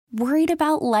Worried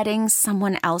about letting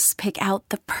someone else pick out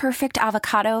the perfect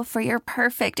avocado for your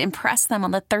perfect impress them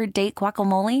on the third date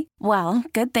guacamole? Well,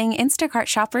 good thing Instacart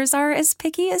shoppers are as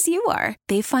picky as you are.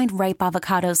 They find ripe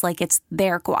avocados like it's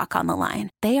their guac on the line.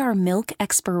 They are milk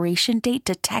expiration date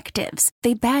detectives.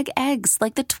 They bag eggs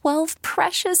like the 12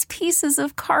 precious pieces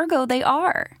of cargo they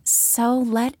are. So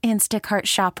let Instacart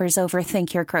shoppers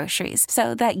overthink your groceries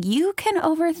so that you can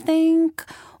overthink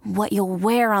what you'll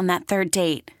wear on that third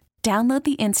date. Download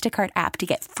the Instacart app to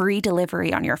get free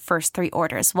delivery on your first 3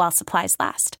 orders while supplies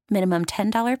last. Minimum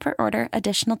 $10 per order.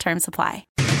 Additional terms apply.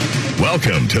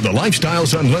 Welcome to the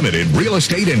Lifestyles Unlimited Real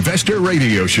Estate Investor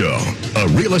Radio Show, a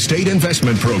real estate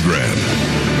investment program.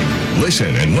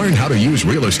 Listen and learn how to use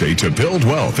real estate to build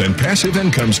wealth and passive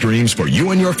income streams for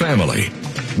you and your family.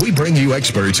 We bring you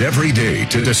experts every day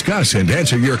to discuss and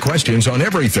answer your questions on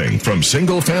everything from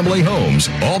single-family homes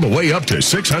all the way up to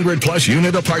 600-plus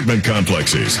unit apartment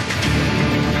complexes.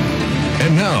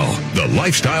 And now, the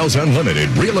Lifestyles Unlimited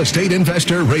Real Estate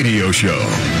Investor Radio Show.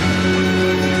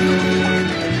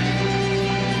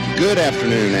 Good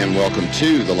afternoon and welcome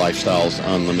to the Lifestyles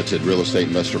Unlimited Real Estate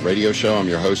Investor Radio Show. I'm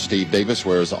your host, Steve Davis,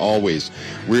 where as always,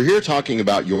 we're here talking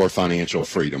about your financial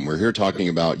freedom. We're here talking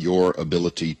about your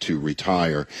ability to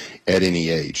retire at any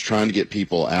age, trying to get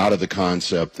people out of the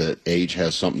concept that age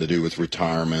has something to do with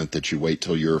retirement, that you wait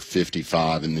till you're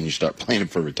 55 and then you start planning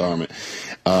for retirement.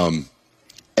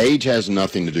 Age has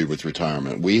nothing to do with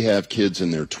retirement. We have kids in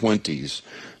their 20s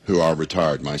who are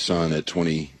retired. My son at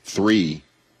 23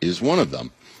 is one of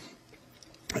them.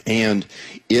 And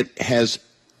it has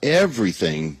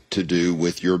everything to do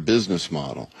with your business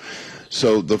model.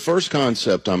 So the first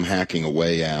concept I'm hacking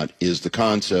away at is the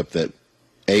concept that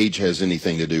age has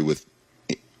anything to do with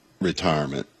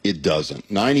retirement. It doesn't.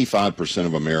 95%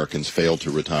 of Americans fail to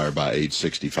retire by age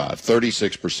 65.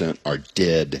 36% are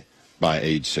dead by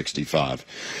age 65.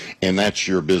 And that's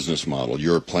your business model.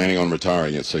 You're planning on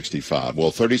retiring at 65.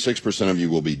 Well, 36% of you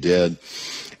will be dead.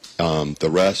 The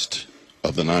rest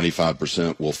of the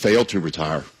 95% will fail to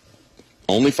retire.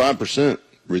 Only 5%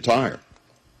 retire.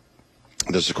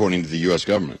 That's according to the U.S.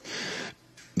 government.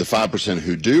 The 5%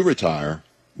 who do retire,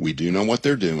 we do know what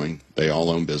they're doing. They all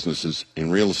own businesses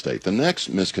in real estate. The next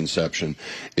misconception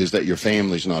is that your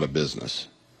family's not a business.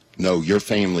 No, your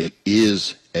family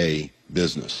is a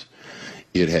business.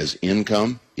 It has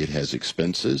income, it has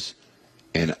expenses,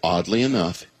 and oddly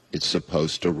enough, it's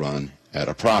supposed to run at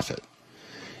a profit.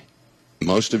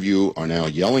 Most of you are now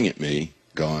yelling at me,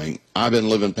 going, I've been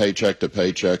living paycheck to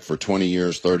paycheck for 20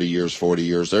 years, 30 years, 40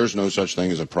 years. There's no such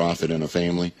thing as a profit in a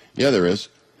family. Yeah, there is.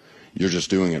 You're just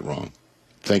doing it wrong.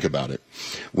 Think about it.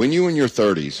 When you were in your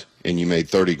 30s and you made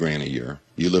 30 grand a year,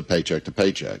 you lived paycheck to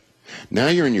paycheck. Now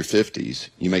you're in your 50s,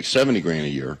 you make 70 grand a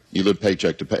year, you live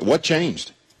paycheck to paycheck. What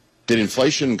changed? Did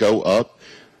inflation go up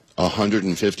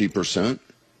 150%?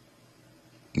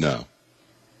 No.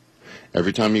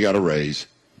 Every time you got a raise,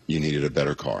 you needed a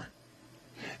better car.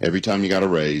 Every time you got a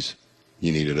raise,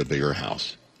 you needed a bigger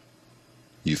house.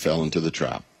 You fell into the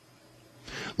trap.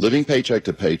 Living paycheck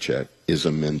to paycheck is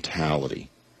a mentality,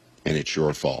 and it's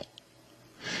your fault.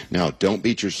 Now, don't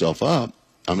beat yourself up.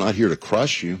 I'm not here to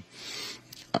crush you.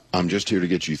 I'm just here to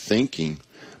get you thinking.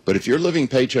 But if you're living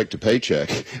paycheck to paycheck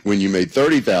when you made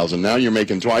 $30,000, now you're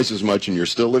making twice as much and you're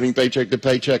still living paycheck to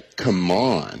paycheck, come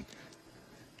on.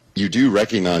 You do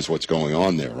recognize what's going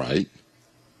on there, right?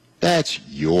 That's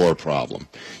your problem.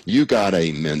 You got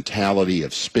a mentality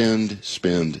of spend,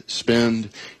 spend,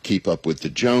 spend, keep up with the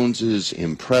Joneses,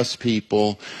 impress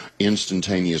people,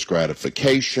 instantaneous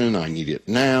gratification, I need it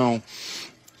now.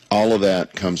 All of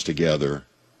that comes together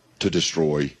to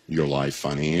destroy your life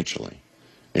financially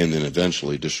and then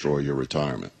eventually destroy your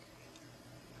retirement.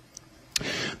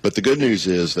 But the good news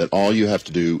is that all you have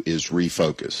to do is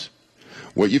refocus.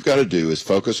 What you've got to do is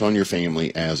focus on your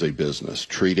family as a business.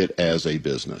 Treat it as a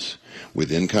business with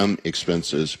income,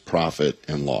 expenses, profit,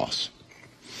 and loss.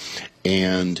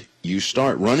 And you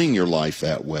start running your life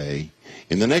that way,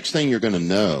 and the next thing you're going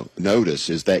to notice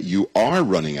is that you are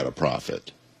running at a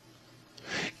profit.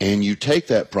 And you take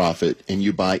that profit and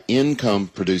you buy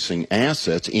income-producing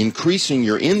assets, increasing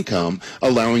your income,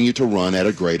 allowing you to run at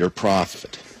a greater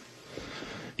profit.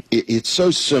 It's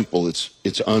so simple,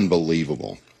 it's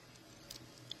unbelievable.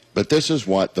 But this is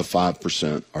what the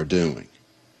 5% are doing.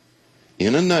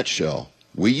 In a nutshell,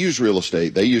 we use real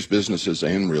estate, they use businesses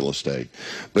and real estate.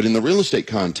 But in the real estate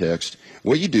context,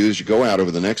 what you do is you go out over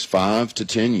the next 5 to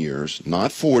 10 years,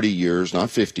 not 40 years, not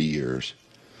 50 years,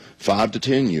 5 to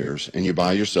 10 years, and you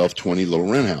buy yourself 20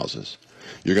 little rent houses.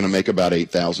 You're going to make about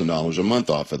 $8,000 a month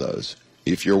off of those.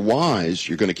 If you're wise,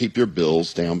 you're going to keep your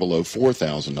bills down below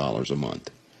 $4,000 a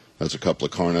month. That's a couple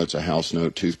of car notes, a house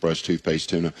note, toothbrush, toothpaste,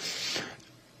 tuna.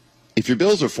 If your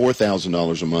bills are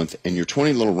 $4,000 a month and your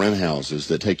 20 little rent houses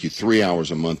that take you 3 hours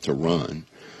a month to run,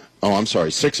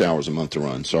 6 hours a month to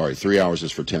run. Sorry, 3 hours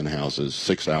is for 10 houses,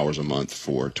 6 hours a month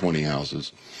for 20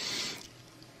 houses.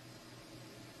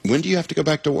 When do you have to go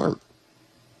back to work?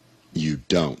 You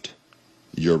don't.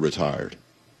 You're retired.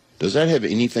 Does that have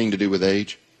anything to do with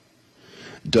age?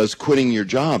 Does quitting your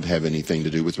job have anything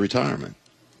to do with retirement?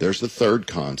 There's the third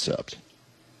concept.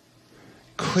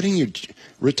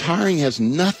 Retiring has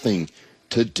nothing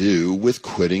to do with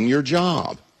quitting your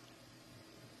job.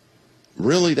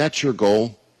 Really, that's your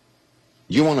goal?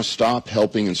 You want to stop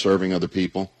helping and serving other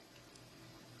people?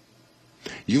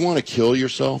 You want to kill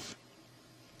yourself?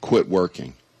 Quit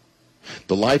working.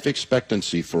 The life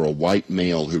expectancy for a white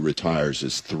male who retires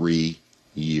is 3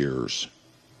 years.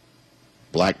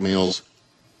 Black males,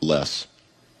 less.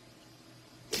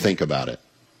 Think about it.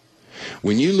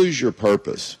 When you lose your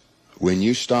purpose, when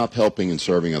you stop helping and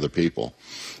serving other people,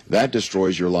 that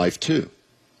destroys your life too.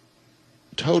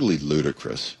 Totally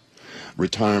ludicrous.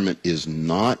 Retirement is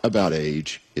not about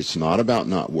age. It's not about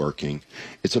not working.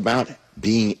 It's about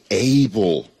being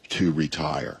able to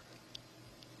retire.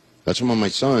 That's why my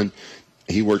son,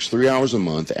 he works 3 hours a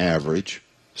month average.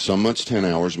 Some months 10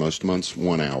 hours, most months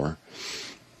 1 hour.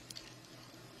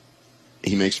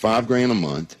 He makes $5,000 a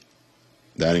month.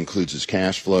 That includes his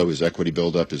cash flow, his equity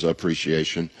buildup, his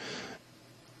appreciation.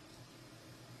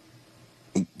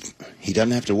 He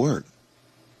doesn't have to work.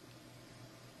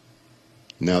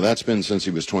 Now, that's been since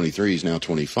he was 23. He's now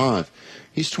 25.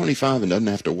 He's 25 and doesn't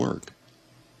have to work.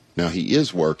 Now, he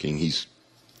is working. He's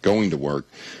going to work.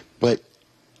 But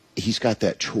he's got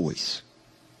that choice.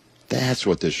 That's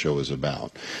what this show is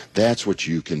about. That's what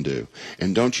you can do.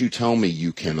 And don't you tell me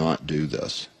you cannot do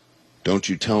this. Don't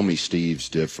you tell me Steve's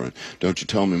different. Don't you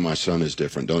tell me my son is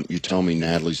different. Don't you tell me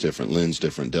Natalie's different, Lynn's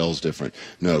different, Dell's different.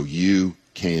 No, you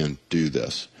can do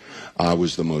this. I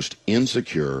was the most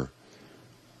insecure,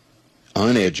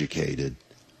 uneducated.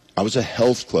 I was a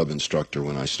health club instructor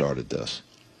when I started this.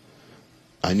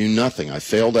 I knew nothing. I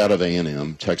failed out of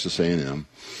A&M, Texas A&M.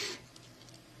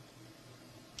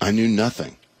 I knew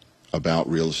nothing about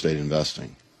real estate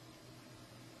investing.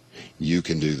 You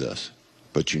can do this,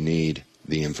 but you need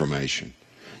the information.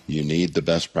 You need the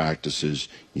best practices.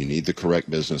 You need the correct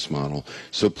business model.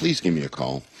 So please give me a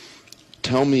call.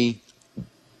 Tell me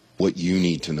what you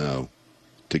need to know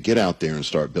to get out there and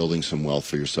start building some wealth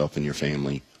for yourself and your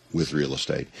family with real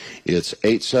estate. It's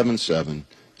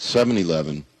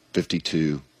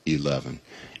 877-711-5211.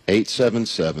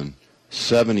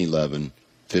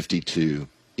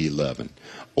 877-711-5211.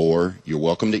 Or you're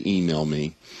welcome to email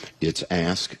me. It's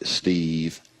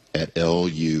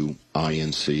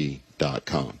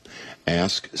asksteve@luinc.com.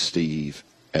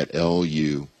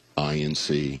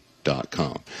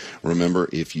 asksteve@luinc.com. Remember,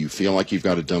 if you feel like you've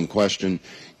got a dumb question,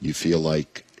 you feel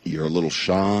like you're a little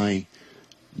shy,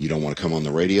 you don't want to come on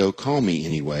the radio, call me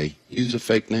anyway. Use a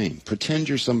fake name. Pretend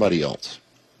you're somebody else.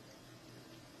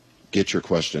 Get your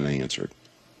question answered,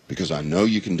 because I know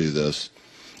you can do this.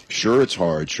 Sure, it's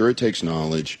hard. Sure, it takes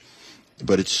knowledge,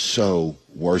 but it's so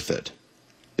worth it.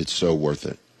 It's so worth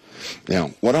it.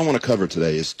 Now, what I want to cover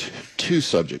today is two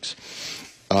subjects.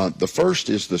 The first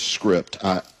is the script.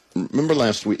 Remember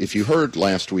last week, if you heard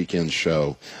last weekend's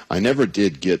show, I never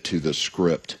did get to the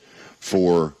script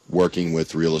for working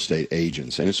with real estate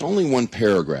agents. And it's only one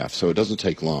paragraph, so it doesn't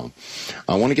take long.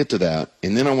 I want to get to that,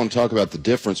 and then I want to talk about the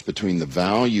difference between the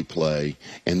value play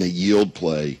and the yield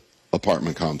play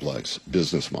apartment complex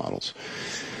business models.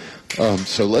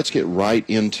 So let's get right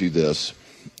into this.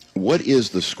 What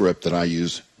is the script that I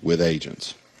use with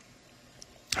agents?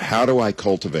 How do I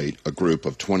cultivate a group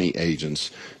of 20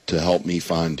 agents to help me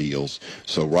find deals?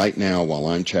 So right now, while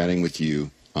I'm chatting with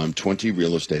you, I'm 20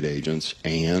 real estate agents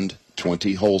and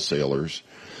 20 wholesalers,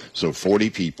 so 40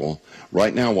 people.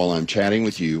 Right now, while I'm chatting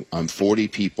with you, I'm 40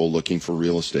 people looking for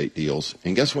real estate deals.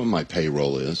 And guess what my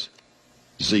payroll is?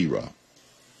 Zero.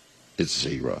 It's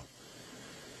zero.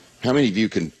 How many of you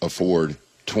can afford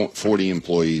 40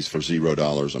 employees for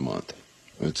 $0 a month?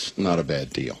 It's not a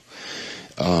bad deal.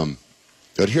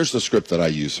 But here's the script that I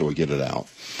use so we get it out.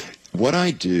 What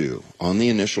I do on the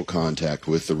initial contact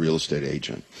with the real estate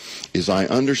agent is I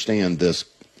understand this,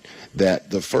 that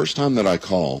the first time that I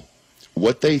call,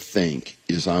 what they think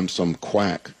is I'm some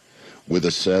quack with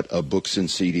a set of books and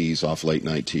CDs off late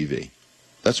night TV.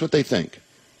 That's what they think.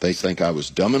 They think I was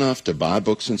dumb enough to buy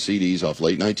books and CDs off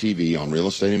late night TV on real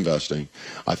estate investing.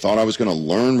 I thought I was going to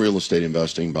learn real estate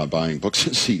investing by buying books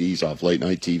and CDs off late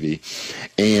night TV.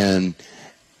 And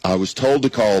I was told to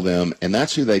call them, and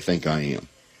that's who they think I am.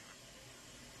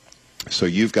 So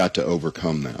you've got to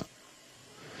overcome that.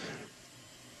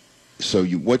 So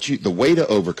the way to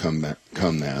overcome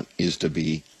that is to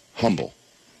be humble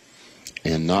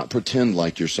and not pretend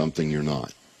like you're something you're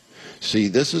not. See,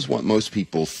 this is what most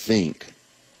people think,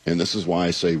 and this is why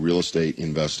I say real estate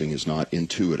investing is not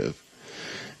intuitive.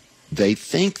 They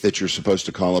think that you're supposed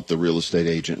to call up the real estate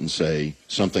agent and say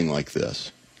something like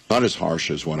this. Not as harsh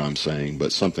as what I'm saying,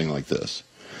 but something like this.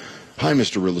 Hi,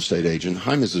 Mr. Real Estate Agent.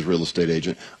 Hi, Mrs. Real Estate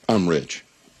Agent. I'm rich.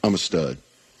 I'm a stud.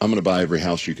 I'm going to buy every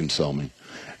house you can sell me.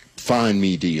 Find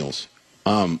me deals.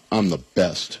 I'm the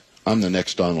best. I'm the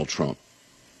next Donald Trump.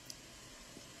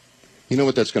 You know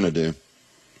what that's going to do?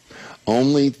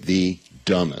 Only the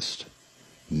dumbest,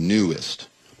 newest,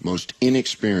 most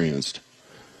inexperienced,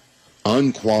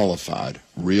 unqualified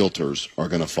realtors are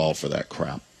going to fall for that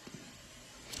crap.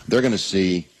 They're going to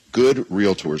see, good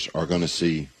realtors are going to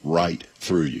see right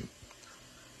through you.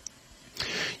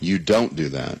 You don't do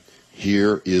that.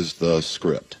 Here is the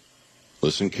script.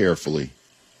 Listen carefully.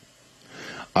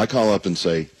 I call up and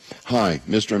say, hi,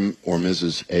 Mr. or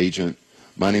Mrs. Agent.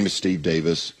 My name is Steve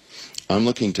Davis. I'm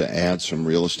looking to add some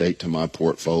real estate to my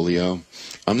portfolio.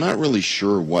 I'm not really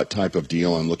sure what type of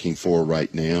deal I'm looking for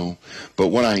right now, but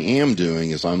what I am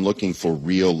doing is I'm looking for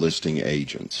real listing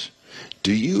agents.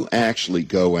 Do you actually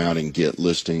go out and get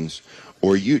listings,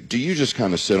 or do you just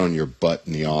kind of sit on your butt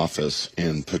in the office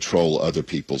and patrol other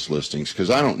people's listings? Because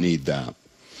I don't need that.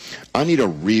 I need a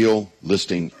real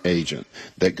listing agent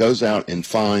that goes out and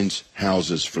finds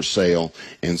houses for sale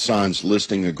and signs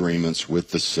listing agreements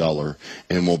with the seller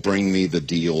and will bring me the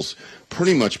deals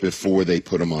pretty much before they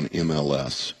put them on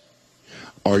MLS.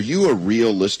 Are you a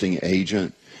real listing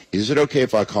agent? Is it okay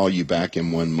if I call you back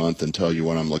in 1 month and tell you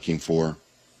what I'm looking for?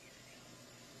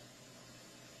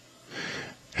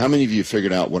 How many of you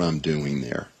figured out what I'm doing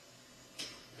there?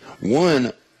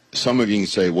 One, some of you can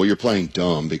say, well, you're playing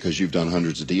dumb because you've done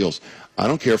hundreds of deals. I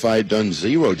don't care if I had done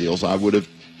 0 deals. I would have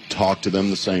talked to them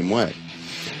the same way.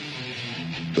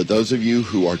 But those of you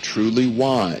who are truly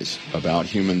wise about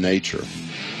human nature,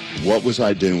 what was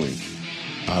I doing?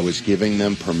 I was giving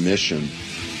them permission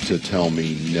to tell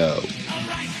me no.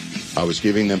 I was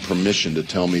giving them permission to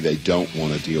tell me they don't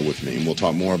want to deal with me. And we'll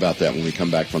talk more about that when we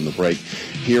come back from the break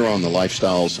here on the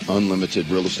Lifestyles Unlimited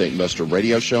Real Estate Investor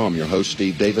Radio Show. I'm your host,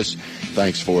 Steve Davis.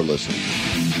 Thanks for listening.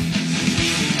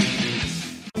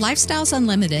 Lifestyles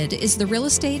Unlimited is the real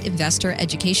estate investor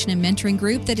education and mentoring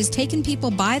group that has taken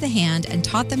people by the hand and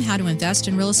taught them how to invest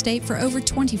in real estate for over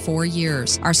 24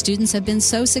 years. Our students have been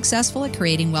so successful at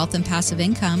creating wealth and passive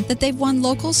income that they've won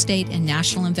local, state, and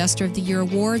national Investor of the Year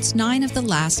awards 9 of the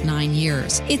last 9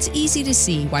 years. It's easy to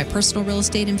see why Personal Real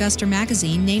Estate Investor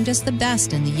magazine named us the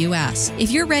best in the U.S. If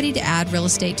you're ready to add real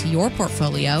estate to your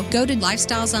portfolio, go to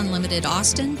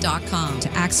lifestylesunlimitedaustin.com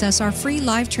to access our free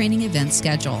live training event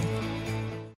schedule.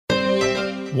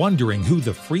 Wondering who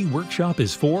the free workshop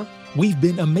is for? We've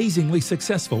been amazingly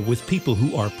successful with people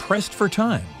who are pressed for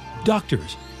time.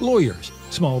 Doctors, lawyers,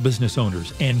 small business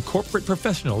owners, and corporate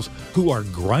professionals who are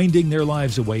grinding their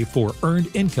lives away for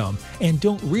earned income and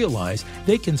don't realize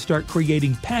they can start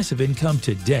creating passive income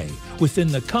today within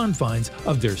the confines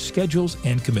of their schedules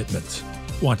and commitments.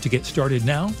 Want to get started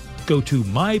now? Go to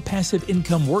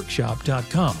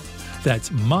mypassiveincomeworkshop.com. That's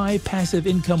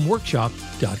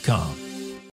mypassiveincomeworkshop.com.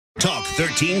 Talk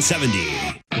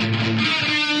 1370.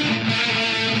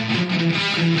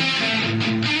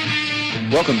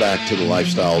 Welcome back to the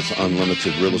Lifestyles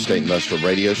Unlimited Real Estate Investor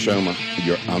Radio Show.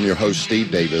 I'm your host,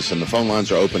 Steve Davis, and the phone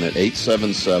lines are open at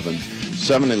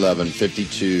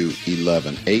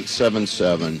 877-711-5211.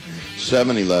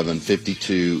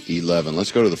 877-711-5211.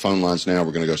 Let's go to the phone lines now.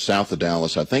 We're going to go south of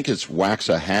Dallas. I think it's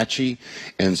Waxahachie,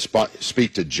 and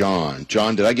speak to John.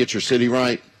 John, did I get your city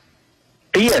right?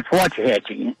 Yes,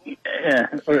 Waxahachie.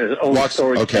 Old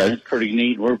storage okay. town. It's pretty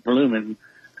neat. We're blooming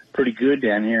pretty good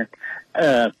down here.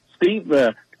 Steve,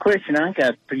 the question I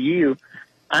got for you,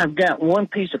 I've got one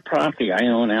piece of property I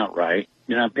own outright,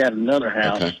 and I've got another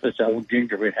house, okay. This old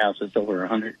gingerbread house that's over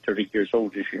 130 years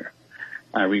old this year.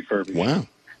 I refurbished. Wow.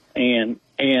 And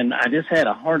I just had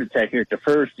a heart attack here at the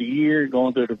first year,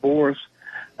 going through a divorce.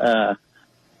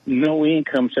 No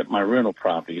income except my rental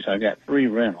properties. I got 3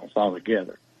 rentals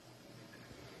altogether.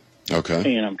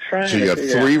 Okay. And I'm trying so you got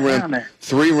to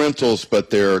three rentals,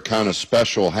 but they're kind of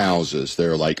special houses.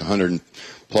 They're like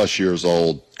 100+ years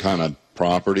old kind of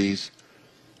properties.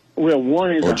 Well,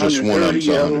 one is 130,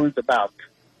 the other one's the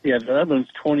other one's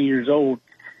 20 years old,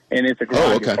 and it's a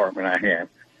garage apartment I have.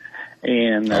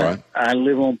 And I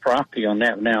live on property on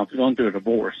that now. I'm going through a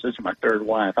divorce. This is my 3rd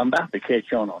wife. I'm about to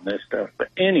catch on this stuff. But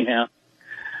anyhow,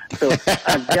 so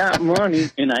I've got money,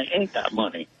 and I ain't got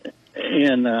money.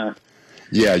 And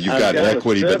yeah, you've got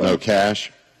equity but no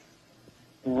cash.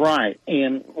 Right.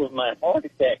 And with my heart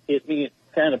attack hit me, it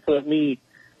kind of put me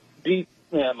deep.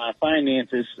 My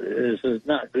finances is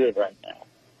not good right now.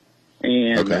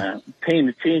 And paying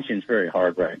attention is very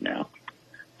hard right now.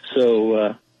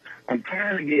 So I'm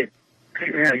trying to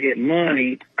figure out how to get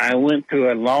money. I went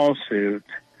through a lawsuit,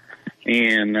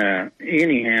 and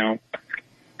anyhow,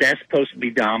 that's supposed to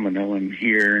be dominoing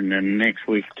here in the next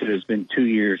week or two. It's been 2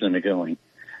 years in the going.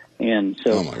 And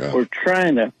so we're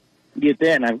trying to get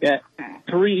that, and I've got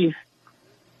 3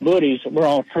 buddies. We're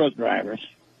all truck drivers,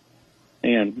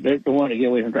 and they're the one to get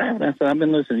away from driving. I said, I've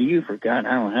been listening to you for God,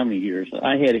 I don't know how many years.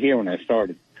 I had it here when I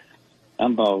started.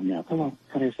 I'm bald now. Come on,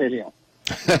 how do you say deal?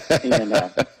 And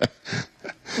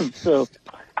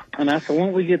and I said, why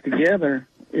don't we get together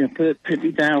and put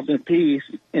 $50,000 apiece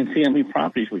and see how many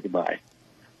properties we could buy?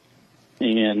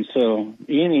 And so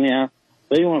anyhow,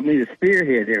 they want me to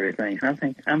spearhead everything. I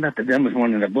think I'm about the dumbest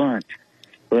one in the bunch.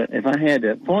 But if I had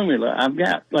the formula, I've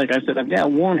got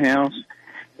one house.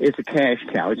 It's a cash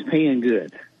cow. It's paying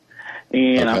good.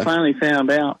 And I finally found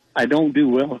out I don't do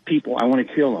well with people. I want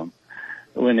to kill them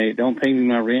when they don't pay me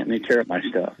my rent and they tear up my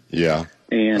stuff. Yeah.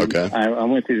 And I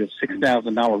went through a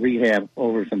 $6,000 rehab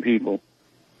over some people.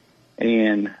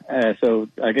 And so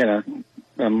I got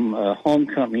a home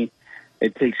company.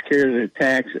 It takes care of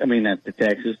not the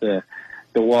taxes, the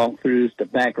walkthroughs, the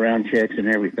background checks, and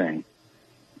everything.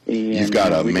 And you've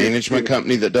got a management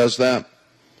company that does that?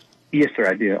 Yes, sir,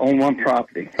 I do. On one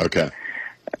property. Okay.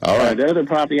 All right. The other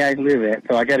property I live at,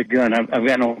 so I got a gun. I've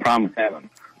got no problem with having.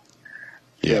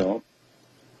 Yeah. So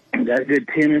I've got good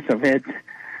tenants. I've had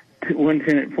one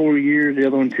tenant 4 years, the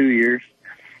other one 2 years.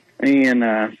 And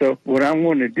so what I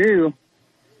want to do,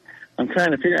 I'm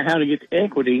trying to figure out how to get the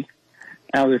equity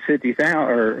out of the 50,000,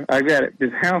 or I've got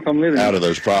this house I'm living in. Out of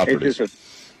those properties.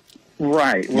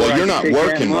 Right. Well, you're not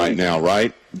working right now,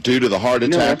 right? Due to the heart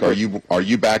attack, are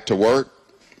you back to work?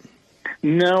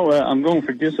 No, I'm going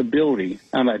for disability.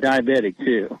 I'm a diabetic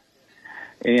too,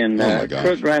 and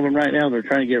truck driving right now. They're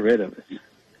trying to get rid of us.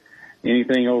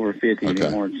 Anything over 50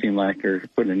 anymore, it seems like they're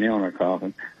putting a nail in our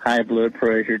coffin. High blood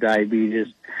pressure, diabetes.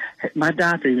 My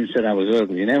doctor even said I was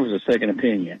ugly, and that was a second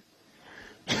opinion.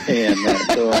 And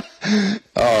so,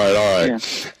 all right. Yeah.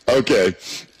 Okay,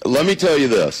 let me tell you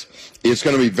this. It's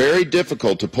going to be very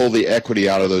difficult to pull the equity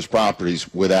out of those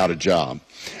properties without a job.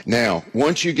 Now,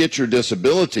 once you get your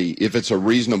disability, if it's a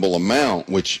reasonable amount,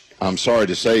 which I'm sorry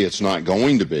to say it's not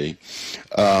going to be,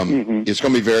 it's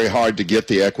going to be very hard to get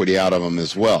the equity out of them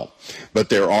as well. But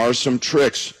there are some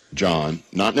tricks, John,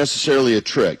 not necessarily a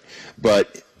trick,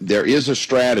 but there is a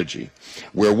strategy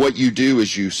where what you do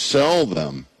is you sell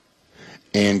them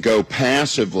and go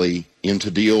passively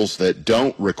into deals that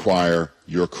don't require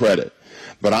your credit.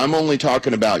 But I'm only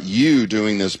talking about you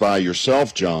doing this by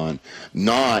yourself, John,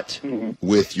 not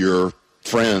with your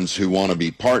friends who want to be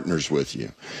partners with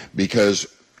you. Because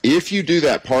if you do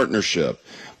that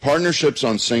partnerships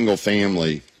on single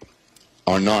family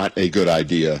are not a good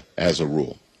idea as a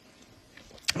rule.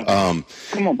 Come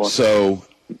on, boy. So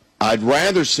I'd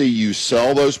rather see you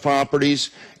sell those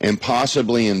properties and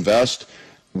possibly invest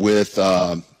with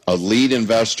a lead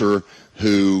investor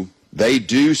who they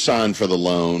do sign for the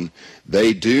loan.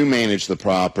 They do manage the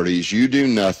properties. You do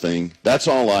nothing. That's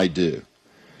all I do.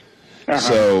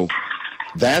 So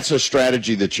that's a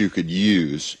strategy that you could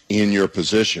use in your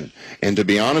position. And to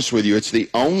be honest with you, it's the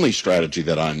only strategy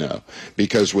that I know.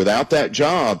 Because without that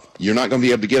job, you're not going to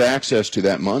be able to get access to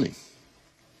that money.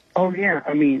 Oh, yeah.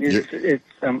 I mean,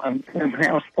 I'm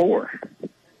house poor.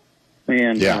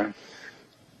 And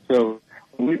so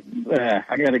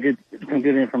I got some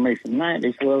good information tonight.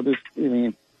 They said, well,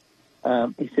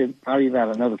 he said probably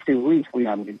about another 2 weeks we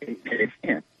ought to get cash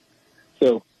in.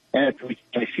 So after we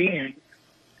cash in,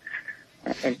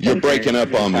 you're breaking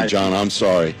up on me, John. I'm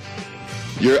sorry.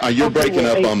 You're breaking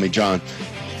up on me, John.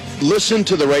 Listen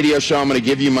to the radio show. I'm going to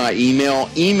give you my email.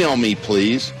 Email me,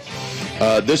 please.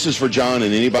 This is for John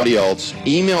and anybody else.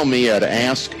 Email me at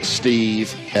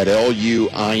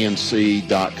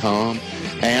asksteve@luinc.com.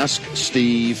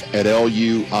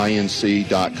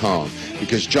 asksteve@luinc.com.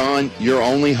 Because, John, your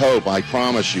only hope, I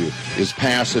promise you, is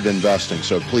passive investing.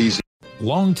 So please.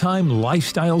 Longtime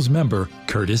Lifestyles member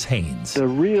Curtis Haynes. The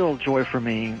real joy for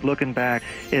me, looking back,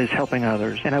 is helping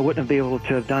others. And I wouldn't be able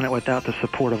to have done it without the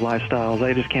support of Lifestyles.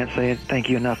 I just can't say thank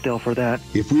you enough, Dale, for that.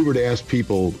 If we were to ask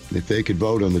people if they could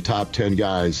vote on the top 10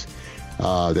 guys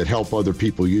that help other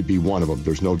people. You'd be one of them.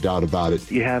 There's no doubt about it.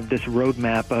 You have this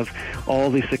roadmap of all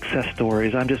these success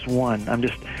stories. I'm just one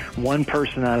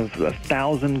person out of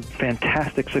 1,000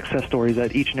 fantastic success stories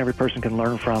that each and every person can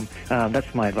learn from.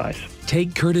 That's my advice.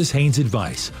 Take Curtis Haynes'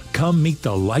 advice. Come meet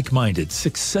the like-minded,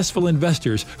 successful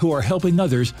investors who are helping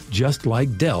others just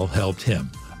like Del helped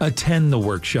him. Attend the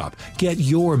workshop. Get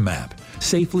your map.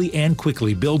 Safely and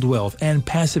quickly build wealth and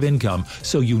passive income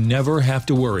so you never have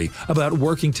to worry about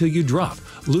working till you drop,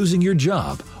 losing your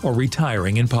job, or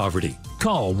retiring in poverty.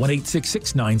 Call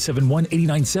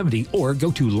 1-866-971-8970 or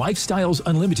go to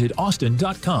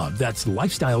lifestylesunlimitedaustin.com. That's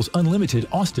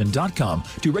lifestylesunlimitedaustin.com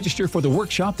to register for the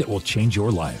workshop that will change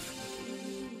your life.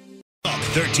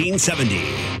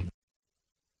 1370.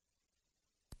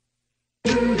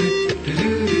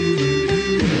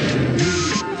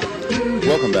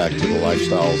 Welcome back to the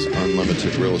Lifestyles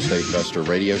Unlimited Real Estate Investor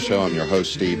Radio Show. I'm your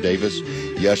host, Steve Davis.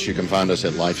 Yes, you can find us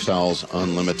at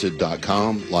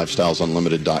lifestylesunlimited.com,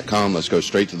 lifestylesunlimited.com. Let's go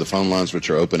straight to the phone lines, which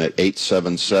are open at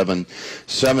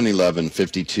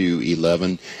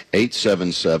 877-711-5211,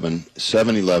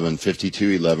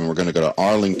 877-711-5211. We're going to go to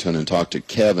Arlington and talk to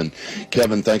Kevin.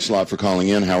 Kevin, thanks a lot for calling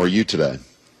in. How are you today?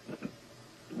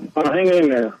 Hanging in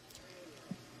there.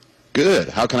 Good.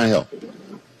 How can I help?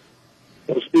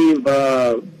 Well, Steve,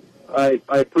 I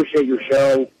appreciate your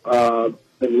show.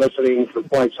 Been listening for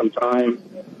quite some time,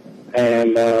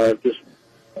 and just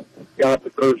got the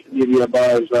courage to give you a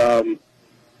buzz.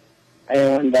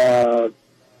 And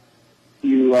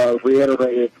you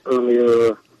reiterated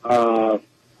earlier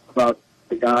about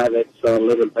the guy that's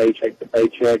living paycheck to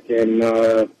paycheck, and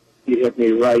you hit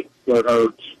me right where it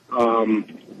hurts.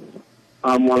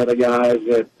 I'm one of the guys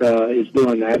that is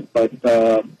doing that, but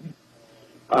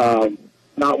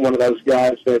not one of those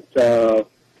guys that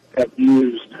have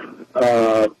used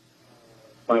my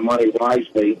money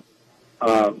wisely.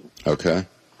 Okay.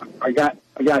 I got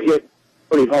hit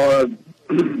pretty hard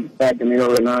back in the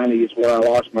early 90s where I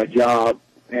lost my job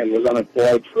and was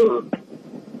unemployed for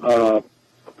a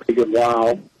pretty good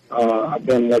while. I've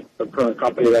been with the current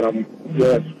company that I'm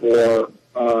with for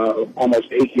almost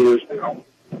 8 years now.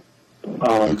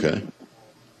 Okay.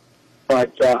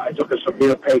 But I took a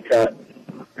severe pay cut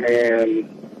and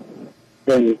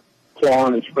been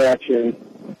clawing and scratching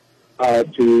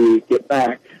to get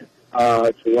back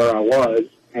to where I was,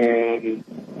 and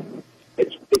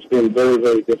it's been very,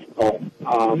 very difficult.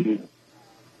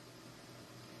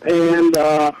 And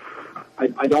I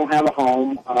don't have a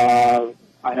home. I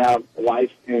have a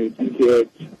wife and 2 kids,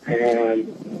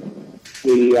 and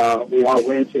we are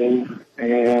renting,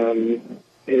 and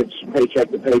it's paycheck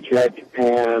to paycheck,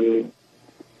 and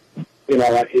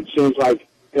it seems like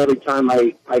every time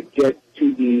I get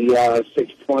to the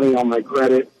 620 on my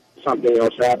credit, something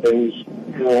else happens,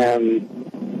 and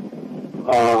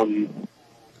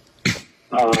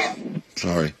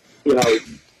sorry.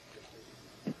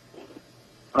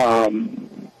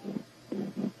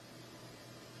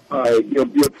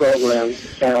 Your program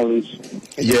sounds.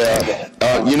 Yeah.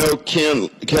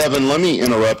 Kevin, let me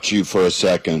interrupt you for a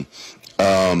second.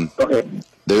 Okay.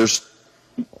 There's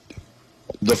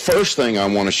the first thing I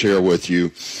want to share with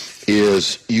you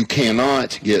is you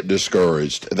cannot get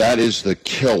discouraged. That is the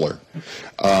killer.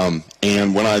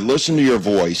 And when I listen to your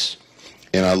voice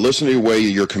and I listen to the way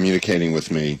you're communicating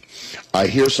with me, I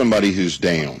hear somebody who's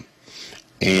down.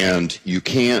 And you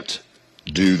can't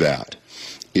do that.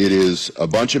 It is a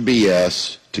bunch of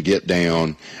BS to get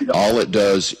down. All it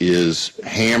does is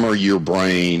hammer your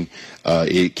brain.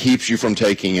 It keeps you from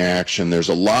taking action. There's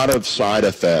a lot of side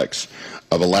effects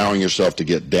of allowing yourself to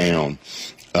get down.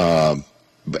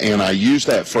 And I use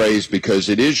that phrase because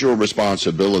it is your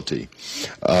responsibility.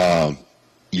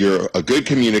 You're a good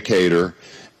communicator.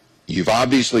 You've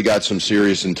obviously got some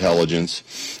serious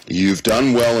intelligence. You've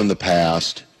done well in the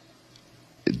past.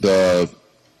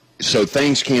 So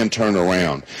things can turn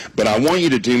around. But I want you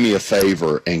to do me a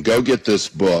favor and go get this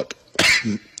book.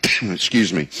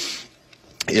 Excuse me.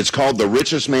 It's called The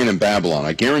Richest Man in Babylon.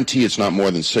 I guarantee it's not more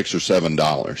than $6 or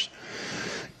 $7.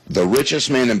 The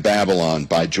Richest Man in Babylon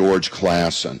by George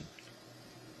Clason.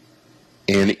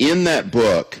 And in that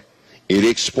book, it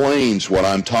explains what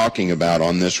I'm talking about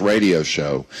on this radio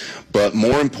show. But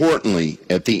more importantly,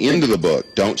 at the end of the book,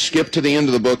 don't skip to the end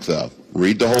of the book, though.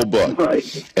 Read the whole book. Right.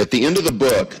 At the end of the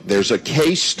book, there's a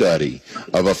case study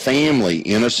of a family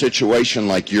in a situation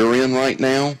like you're in right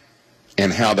now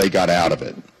and how they got out of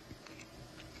it.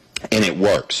 And it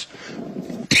works.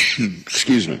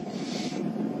 Excuse me.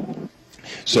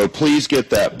 So please get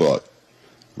that book.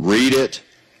 Read it,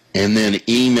 and then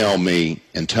email me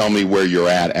and tell me where you're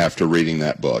at after reading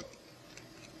that book.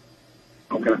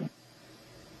 Okay.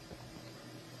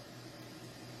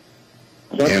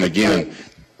 And again,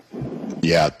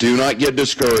 do not get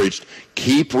discouraged.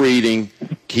 Keep reading,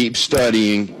 keep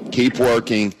studying, keep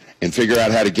working, and figure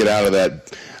out how to get out of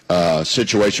that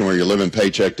situation where you're living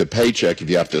paycheck to paycheck. If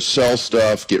you have to sell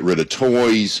stuff, get rid of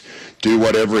toys, do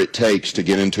whatever it takes to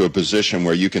get into a position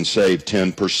where you can save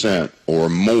 10% or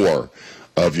more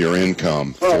of your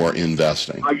income for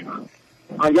investing.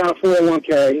 I got a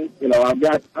 401k. I've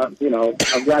got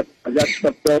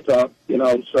stuff built up.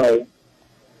 So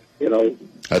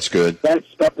that's good. That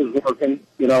stuff is working.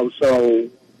 So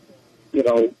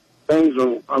things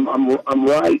are. I'm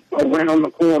right around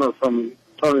the corner from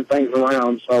turning things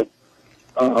around. So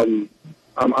I'm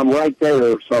right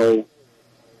there. So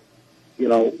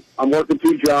I'm working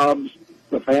 2 jobs.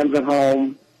 The fam's at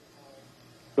home.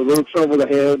 The roof's over the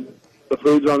head. The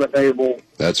food's on the table.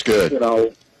 That's good.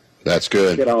 That's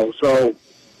good. So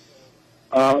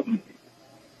I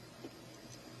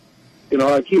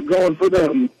keep going for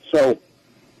them. So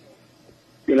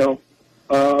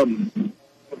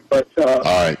but all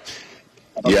right.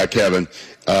 Yeah, Kevin.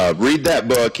 Read that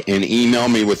book and email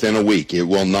me within a week. It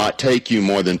will not take you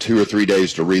more than 2 or 3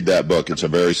 days to read that book. It's a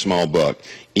very small book.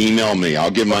 Email me.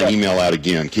 I'll give my email out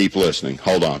again. Keep listening.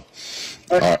 Hold on.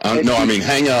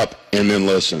 Hang up and then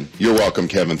listen. You're welcome,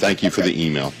 Kevin. Thank you for the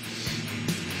email.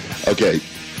 Okay.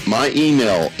 My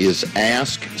email is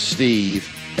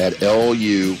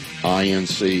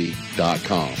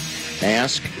asksteve@luinc.com.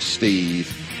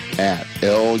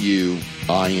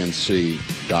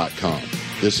 asksteve@luinc.com.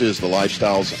 This is the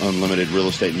Lifestyles Unlimited Real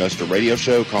Estate Investor Radio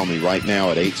Show. Call me right now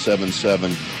at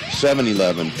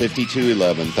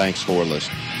 877-711-5211. Thanks for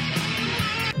listening.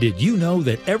 Did you know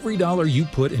that every dollar you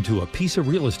put into a piece of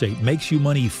real estate makes you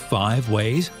money 5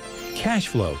 ways? Cash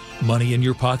flow, money in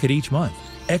your pocket each month.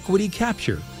 Equity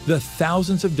capture, the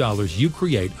thousands of dollars you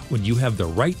create when you have the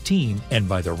right team and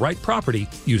buy the right property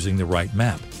using the right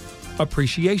map.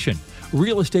 Appreciation,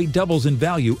 real estate doubles in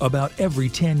value about every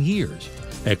 10 years.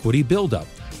 Equity buildup,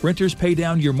 renters pay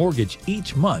down your mortgage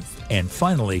each month. And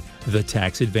finally, the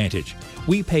tax advantage.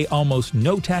 We pay almost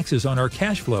no taxes on our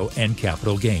cash flow and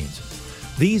capital gains.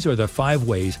 These are the 5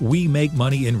 ways we make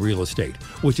money in real estate,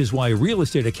 which is why real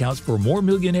estate accounts for more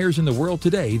millionaires in the world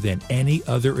today than any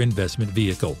other investment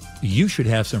vehicle. You should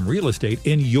have some real estate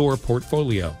in your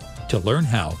portfolio. To learn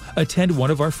how, attend one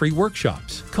of our free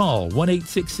workshops. Call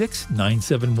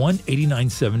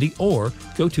 1-866-971-8970 or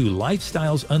go to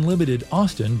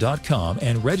lifestylesunlimitedaustin.com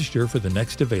and register for the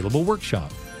next available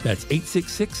workshop. That's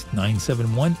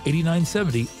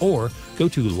 866-971-8970 or go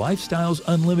to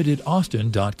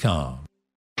lifestylesunlimitedaustin.com.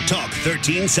 Talk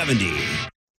 1370.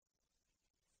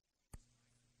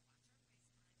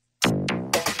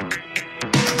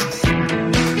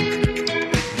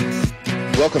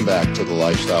 Welcome back to the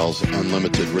Lifestyles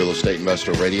Unlimited Real Estate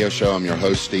Investor Radio Show. I'm your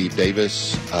host, Steve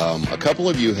Davis. A couple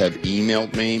of you have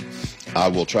emailed me. I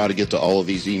will try to get to all of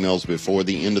these emails before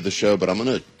the end of the show, but I'm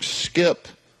going to skip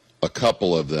a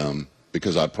couple of them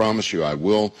because I promise you I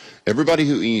will. Everybody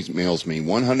who emails me,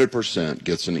 100%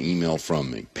 gets an email from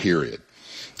me, period.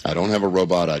 I don't have a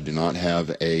robot. I do not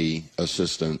have a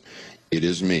assistant. It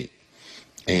is me.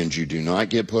 And you do not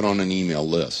get put on an email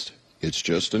list. It's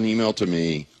just an email to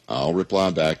me. I'll reply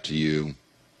back to you,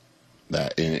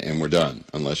 and we're done,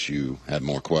 unless you have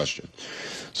more questions.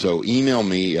 So email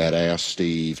me at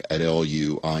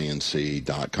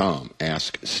asksteve@luinc.com,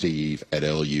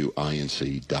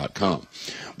 asksteve@luinc.com.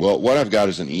 Well, what I've got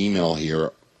is an email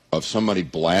here of somebody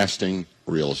blasting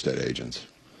real estate agents.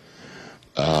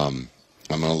 I'm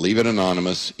going to leave it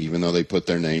anonymous, even though they put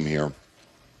their name here.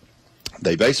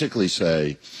 They basically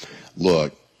say,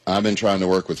 look, I've been trying to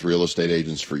work with real estate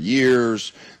agents for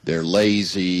years. They're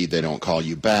lazy. They don't call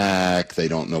you back. They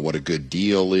don't know what a good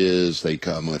deal is. They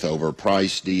come with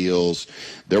overpriced deals.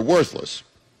 They're worthless.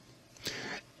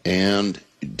 And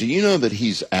do you know that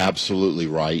he's absolutely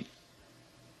right?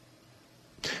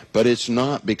 But it's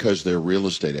not because they're real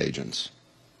estate agents.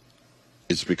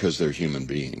 It's because they're human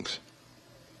beings.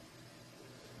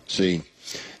 See,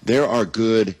 there are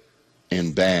good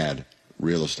and bad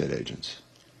real estate agents.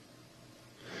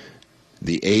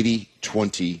 The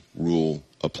 80-20 rule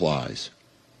applies.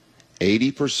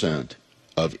 80%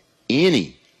 of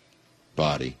anybody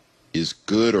is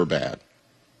good or bad,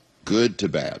 good to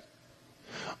bad.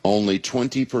 Only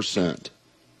 20%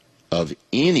 of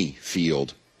any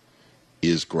field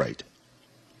is great.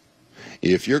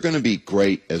 If you're going to be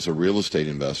great as a real estate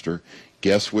investor,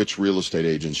 guess which real estate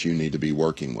agents you need to be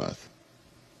working with?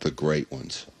 The great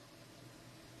ones.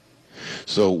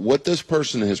 So what this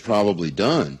person has probably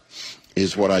done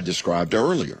is what I described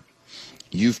earlier.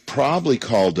 You've probably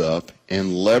called up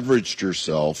and leveraged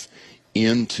yourself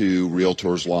into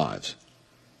realtors' lives.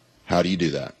 How do you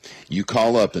do that? You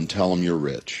call up and tell them you're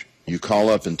rich. You call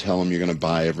up and tell them you're going to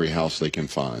buy every house they can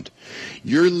find.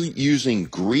 You're using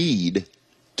greed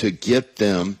to get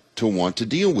them to want to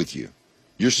deal with you.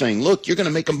 You're saying, look, you're going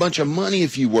to make a bunch of money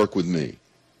if you work with me.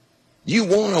 You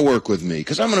want to work with me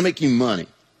because I'm going to make you money.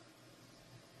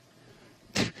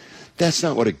 That's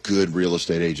not what a good real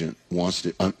estate agent wants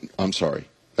to. I'm sorry.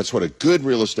 That's what a good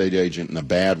real estate agent and a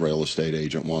bad real estate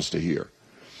agent wants to hear.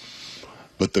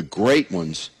 But the great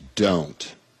ones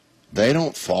don't. They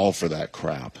don't fall for that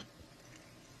crap.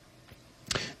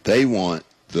 They want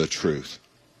the truth.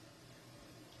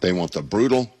 They want the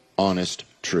brutal, honest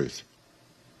truth.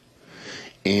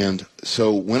 And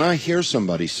so when I hear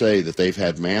somebody say that they've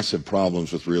had massive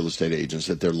problems with real estate agents,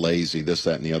 that they're lazy, this,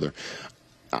 that, and the other,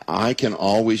 I can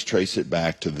always trace it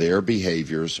back to their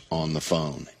behaviors on the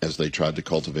phone as they tried to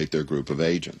cultivate their group of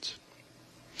agents.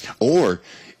 Or,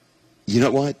 you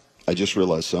know what? I just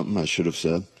realized something I should have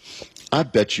said. I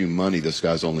bet you money this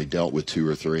guy's only dealt with 2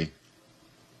 or 3.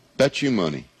 Bet you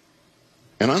money.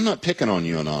 And I'm not picking on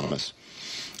you, Anonymous.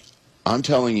 I'm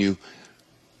telling you,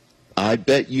 I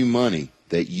bet you money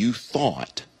that you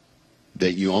thought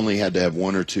that you only had to have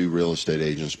 1 or 2 real estate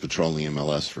agents patrolling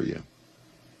MLS for you.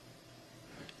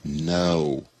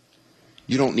 No.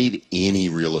 You don't need any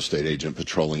real estate agent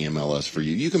patrolling MLS for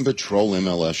you. You can patrol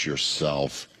MLS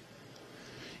yourself.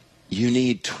 You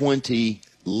need 20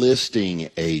 listing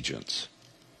agents.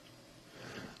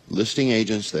 Listing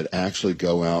agents that actually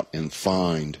go out and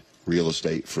find real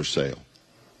estate for sale.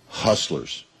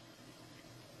 Hustlers.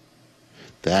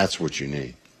 That's what you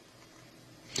need.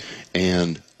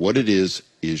 And what it is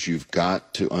you've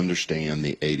got to understand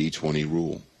the 80-20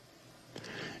 rule.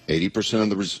 80% of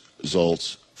the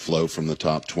results flow from the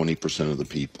top 20% of the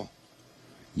people.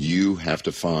 You have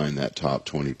to find that top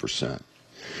 20%.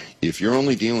 If you're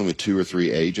only dealing with 2 or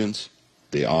 3 agents,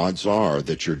 the odds are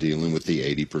that you're dealing with the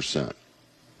 80%.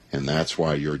 And that's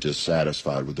why you're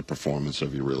dissatisfied with the performance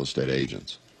of your real estate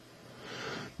agents.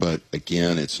 But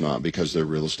again, it's not because they're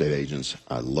real estate agents.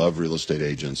 I love real estate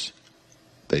agents.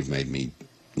 They've made me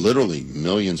literally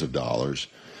millions of dollars.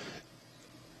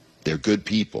 They're good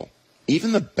people.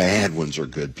 Even the bad ones are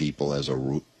good people as a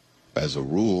rule.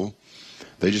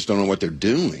 They just don't know what they're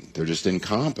doing. They're just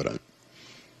incompetent.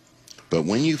 But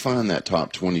when you find that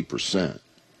top 20%,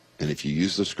 and if you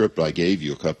use the script I gave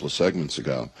you a couple of segments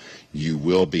ago, you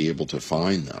will be able to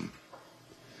find them.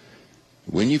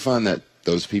 When you find that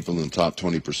those people in the top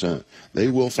 20%, they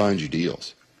will find you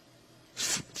deals.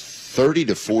 30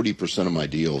 to 40% of my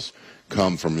deals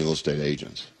come from real estate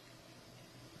agents.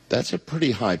 That's a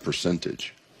pretty high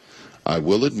percentage. I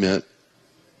will admit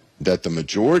that the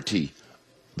majority,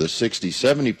 the 60,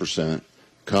 70%,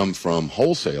 come from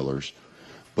wholesalers,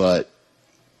 but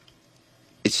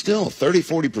it's still 30,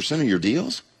 40% of your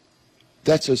deals.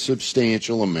 That's a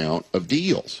substantial amount of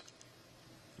deals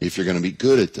if you're going to be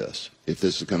good at this, if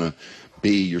this is going to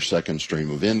be your second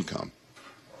stream of income.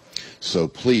 So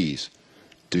please,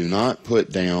 do not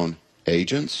put down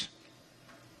agents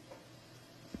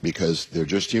because they're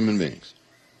just human beings.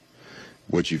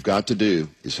 What you've got to do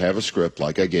is have a script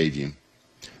like I gave you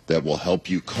that will help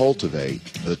you cultivate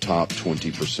the top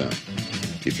 20%.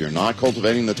 If you're not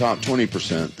cultivating the top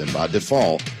 20%, then by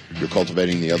default, you're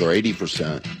cultivating the other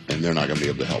 80%, and they're not going to be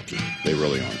able to help you. They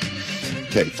really aren't.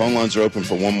 Okay, phone lines are open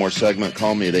for one more segment.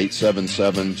 Call me at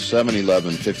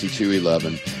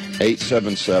 877-711-5211,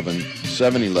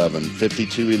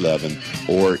 877-711-5211,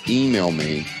 or email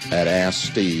me at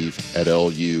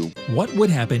asksteve@lu. What would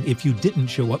happen if you didn't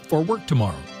show up for work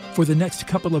tomorrow, for the next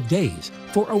couple of days,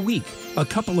 for a week, a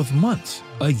couple of months,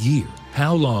 a year?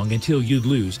 How long until you'd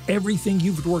lose everything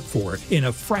you've worked for in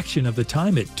a fraction of the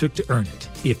time it took to earn it?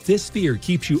 If this fear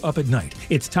keeps you up at night,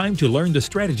 it's time to learn the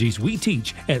strategies we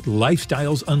teach at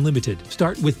Lifestyles Unlimited.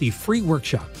 Start with the free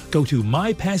workshop. Go to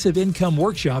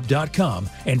mypassiveincomeworkshop.com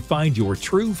and find your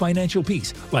true financial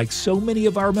peace like so many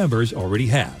of our members already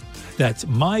have. That's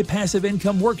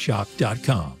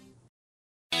mypassiveincomeworkshop.com.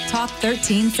 Talk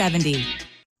 1370.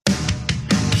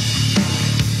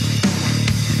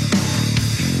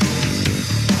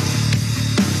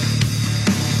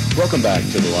 Welcome back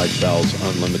to the Lifestyles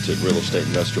Unlimited Real Estate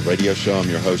Investor Radio Show. I'm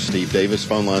your host, Steve Davis.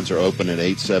 Phone lines are open at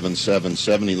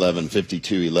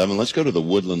 877-711-5211. Let's go to the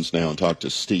Woodlands now and talk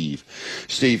to Steve.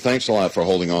 Steve, thanks a lot for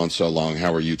holding on so long.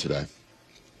 How are you today?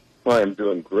 Well, I'm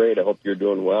doing great. I hope you're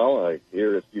doing well. I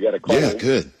hear you got a cold. Yeah,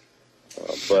 good.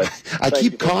 But I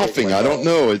keep coughing. I don't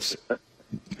know.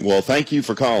 Well, thank you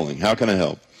for calling. How can I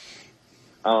help?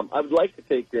 I would like to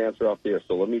take your answer off the air,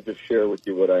 so let me just share with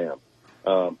you what I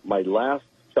am. My last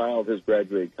child has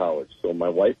graduated college, so my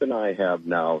wife and I have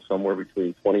now somewhere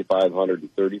between $2,500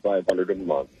 and $3,500 a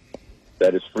month.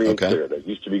 That is free and clear. That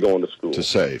used to be going to school. To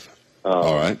save.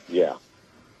 All right. Yeah.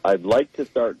 I'd like to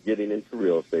start getting into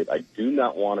real estate. I do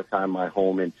not want to tie my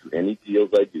home into any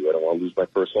deals I do. I don't want to lose my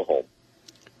personal home.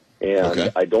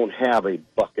 And I don't have a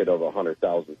bucket of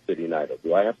 $100,000 sitting idle.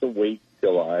 Do I have to wait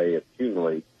till I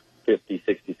accumulate 50,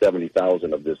 60,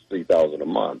 70,000 of this $3,000 a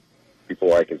month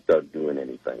before I can start doing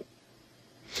anything?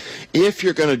 If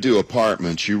you're going to do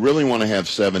apartments, you really want to have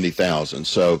 70,000.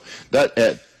 So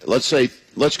that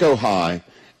let's go high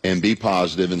and be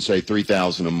positive and say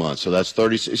 $3,000 a month. So that's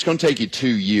 30. It's going to take you 2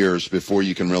 years before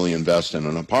you can really invest in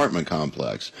an apartment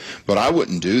complex. But I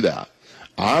wouldn't do that.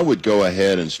 I would go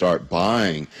ahead and start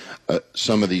buying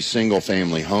some of these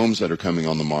single-family homes that are coming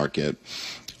on the market,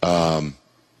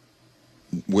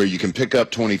 where you can pick up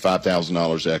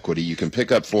 $25,000 equity, you can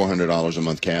pick up $400 a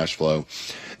month cash flow.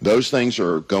 Those things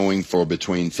are going for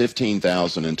between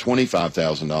 $15,000 and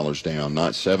 $25,000 down,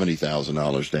 not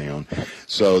 $70,000 down.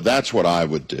 So that's what I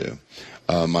would do.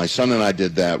 My son and I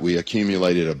did that. We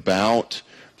accumulated about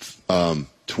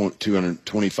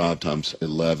 225 times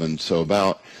 11, so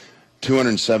about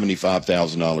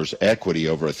 $275,000 equity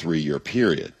over a 3-year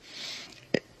period,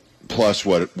 plus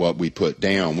what we put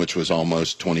down, which was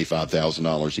almost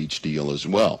 $25,000 each deal as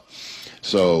well.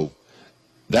 So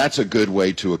that's a good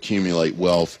way to accumulate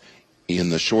wealth in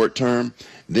the short term.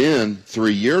 Then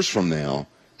 3 years from now,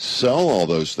 sell all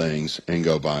those things and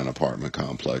go buy an apartment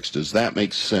complex. Does that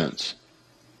make sense?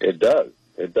 It does.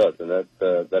 It does, and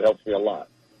that helps me a lot.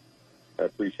 I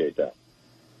appreciate that.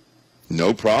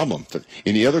 No problem.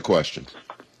 Any other questions?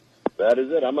 That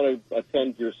is it. I'm going to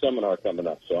attend your seminar coming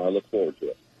up, so I look forward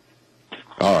to it.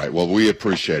 All right. Well, we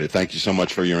appreciate it. Thank you so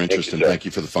much for your interest, and thank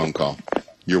you for the phone call.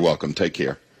 You're welcome. Take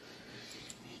care.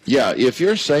 Yeah, if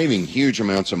you're saving huge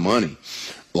amounts of money,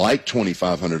 like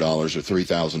 $2,500 or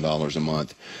 $3,000 a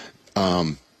month,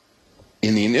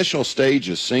 in the initial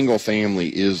stages, single family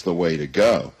is the way to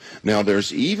go. Now,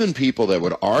 there's even people that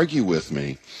would argue with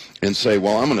me and say,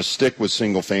 well, I'm going to stick with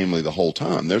single family the whole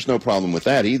time. There's no problem with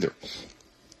that either.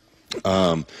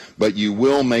 But you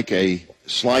will make a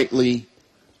slightly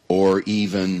or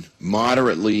even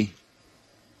moderately,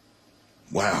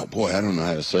 wow, boy, I don't know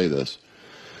how to say this.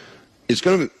 It's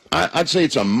going to, I'd say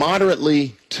it's a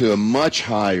moderately to a much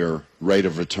higher rate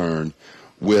of return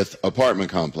with apartment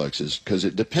complexes, because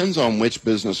it depends on which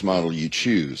business model you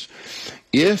choose.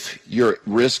 If you're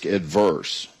risk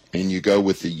adverse and you go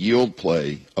with the yield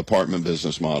play apartment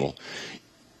business model,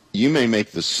 you may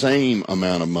make the same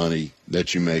amount of money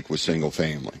that you make with single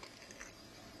family.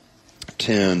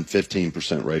 10,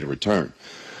 15% rate of return.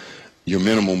 Your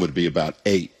minimum would be about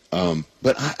 8.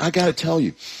 But I got to tell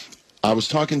you, I was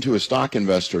talking to a stock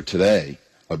investor today,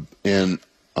 and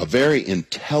a very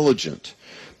intelligent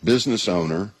business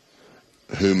owner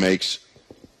who makes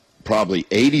probably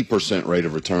 80% rate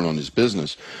of return on his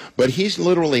business, but he's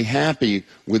literally happy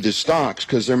with his stocks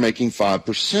because they're making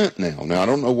 5% now. Now, I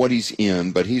don't know what he's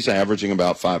in, but he's averaging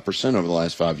about 5% over the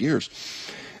last 5 years.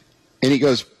 And he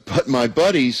goes, but my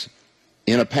buddy's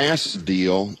in a passive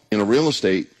deal in a real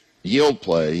estate yield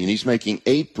play, and he's making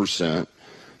 8%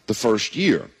 the first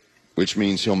year, which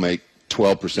means he'll make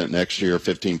 12% next year,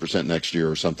 15% next year,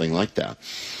 or something like that.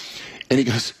 And he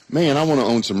goes, man, I want to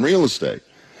own some real estate.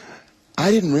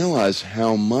 I didn't realize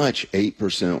how much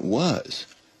 8% was,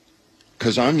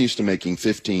 because I'm used to making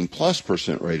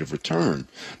 15+% rate of return.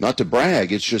 Not to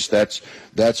brag, it's just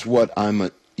that's what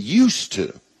I'm used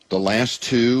to. The last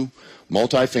 2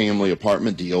 multifamily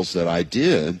apartment deals that I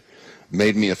did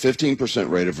made me a 15%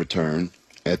 rate of return.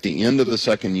 At the end of the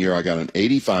second year, I got an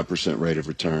 85% rate of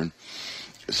return.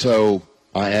 So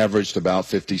I averaged about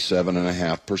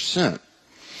 57.5%.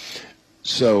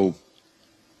 So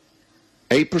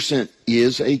 8%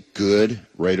 is a good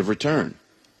rate of return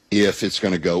if it's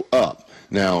going to go up.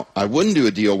 Now, I wouldn't do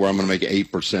a deal where I'm going to make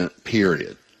 8%,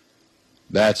 period.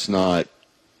 That's not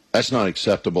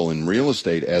acceptable in real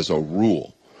estate as a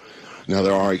rule. Now,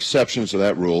 there are exceptions to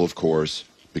that rule, of course,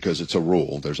 because it's a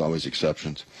rule. There's always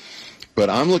exceptions. But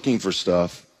I'm looking for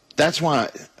stuff. That's why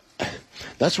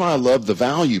I love the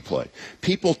value play.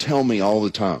 People tell me all the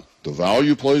time, the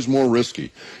value play is more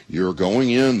risky. You're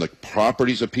going in, the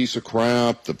property's a piece of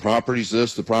crap, the property's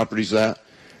this, the property's that.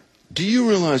 Do you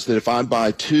realize that if I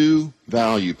buy 2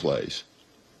 value plays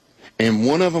and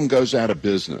one of them goes out of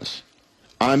business,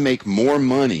 I make more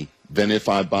money than if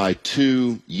I buy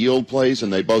 2 yield plays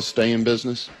and they both stay in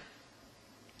business?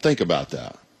 Think about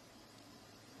that.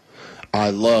 I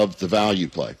love the value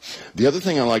play. The other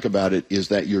thing I like about it is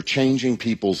that you're changing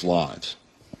people's lives.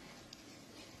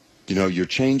 You know, you're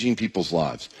changing people's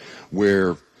lives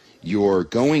where you're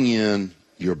going in,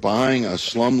 you're buying a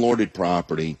slumlorded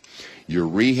property, you're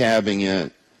rehabbing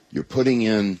it, you're putting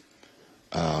in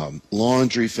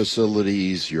laundry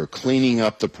facilities, you're cleaning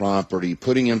up the property,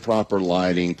 putting in proper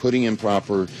lighting, putting in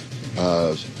proper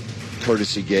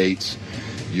courtesy gates,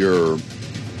 you're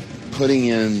putting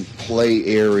in play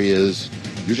areas,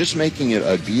 you're just making it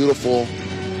a beautiful,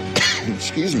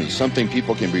 excuse me, something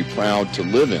people can be proud to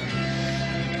live in.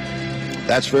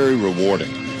 That's very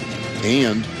rewarding,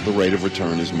 and the rate of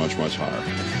return is much, much higher.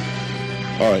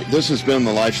 All right, this has been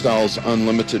the Lifestyles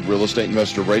Unlimited Real Estate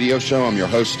Investor Radio Show. I'm your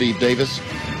host, Steve Davis.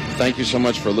 Thank you so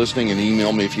much for listening, and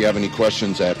email me if you have any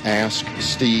questions at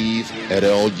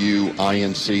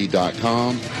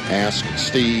asksteve@luinc.com.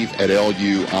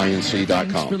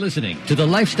 asksteve@luinc.com. Thanks for listening to the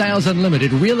Lifestyles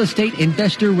Unlimited Real Estate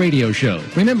Investor Radio Show.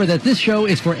 Remember that this show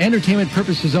is for entertainment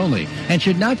purposes only and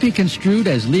should not be construed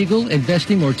as legal,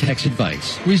 investing, or tax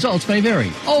advice. Results may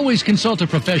vary. Always consult a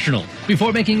professional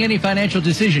before making any financial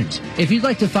decisions. If you'd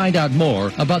like to find out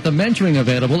more about the mentoring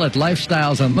available at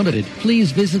Lifestyles Unlimited,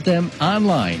 please visit them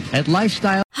online at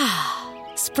Lifestyle.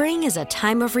 Spring is a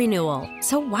time of renewal,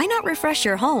 so why not refresh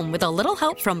your home with a little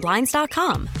help from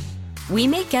Blinds.com? We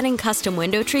make getting custom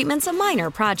window treatments a minor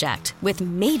project with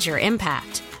major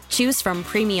impact. Choose from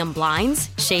premium blinds,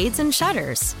 shades, and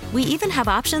shutters. We even have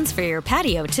options for your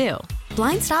patio, too.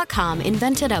 Blinds.com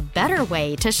invented a better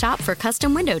way to shop for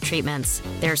custom window treatments.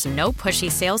 There's no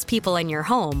pushy salespeople in your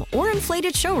home or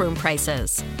inflated showroom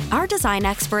prices. Our design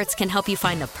experts can help you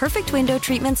find the perfect window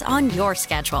treatments on your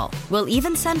schedule. We'll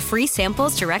even send free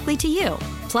samples directly to you.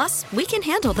 Plus, we can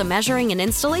handle the measuring and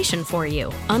installation for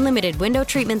you. Unlimited window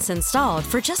treatments installed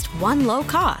for just one low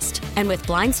cost. And with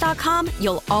Blinds.com,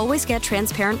 you'll always get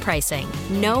transparent pricing.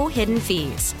 No hidden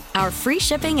fees. Our free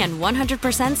shipping and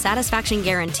 100% satisfaction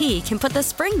guarantee can put the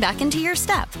spring back into your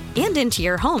step and into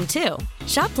your home, too.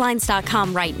 Shop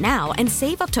Blinds.com right now and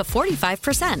save up to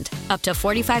 45%. Up to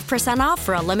 45% off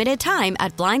for a limited time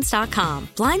at Blinds.com.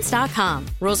 Blinds.com.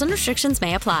 Rules and restrictions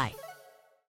may apply.